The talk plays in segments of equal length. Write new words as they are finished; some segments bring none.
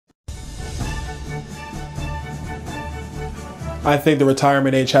I think the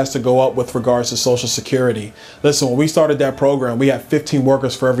retirement age has to go up with regards to Social Security. Listen, when we started that program, we had 15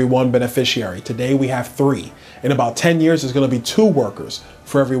 workers for every one beneficiary. Today we have 3. In about 10 years, there's going to be 2 workers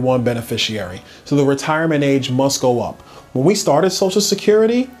for every 1 beneficiary. So the retirement age must go up. When we started Social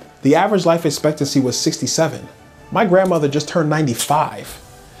Security, the average life expectancy was 67. My grandmother just turned 95.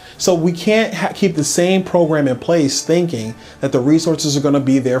 So we can't keep the same program in place thinking that the resources are going to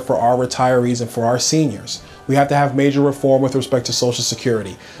be there for our retirees and for our seniors. We have to have major reform with respect to Social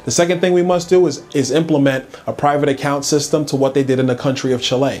Security. The second thing we must do is implement a private account system to what they did in the country of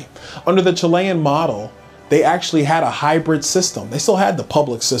Chile. Under the Chilean model, they actually had a hybrid system. They still had the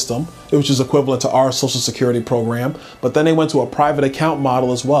public system, which is equivalent to our Social Security program, but then they went to a private account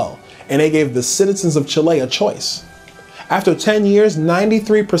model as well. And they gave the citizens of Chile a choice. After 10 years,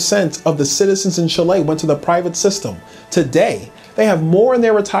 93% of the citizens in Chile went to the private system. Today, they have more in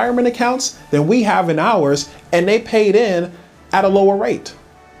their retirement accounts than we have in ours, and they paid in at a lower rate.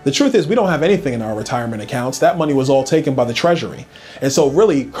 The truth is, we don't have anything in our retirement accounts. That money was all taken by the Treasury. And so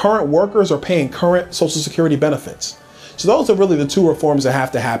really, current workers are paying current Social Security benefits. So those are really the 2 reforms that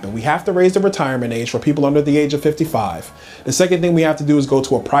have to happen. We have to raise the retirement age for people under the age of 55. The second thing we have to do is go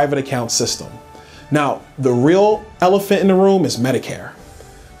to a private account system. Now, the real elephant in the room is Medicare.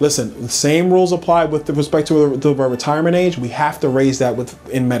 Listen, the same rules apply with respect to the retirement age. We have to raise that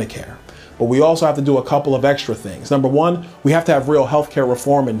in Medicare. But we also have to do a couple of extra things. Number one, we have to have real healthcare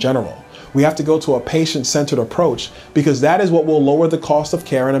reform in general. We have to go to a patient-centered approach because that is what will lower the cost of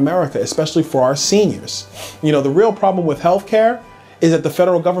care in America, especially for our seniors. You know, the real problem with healthcare is that the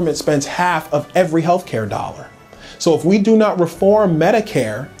federal government spends half of every healthcare dollar. So if we do not reform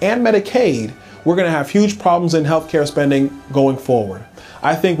Medicare and Medicaid, we're going to have huge problems in healthcare spending going forward.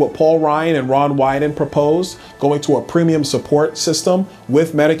 I think what Paul Ryan and Ron Wyden proposed, going to a premium support system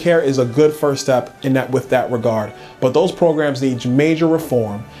with Medicare, is a good first step with that regard. But those programs need major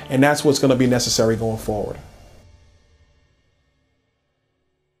reform, and that's what's going to be necessary going forward.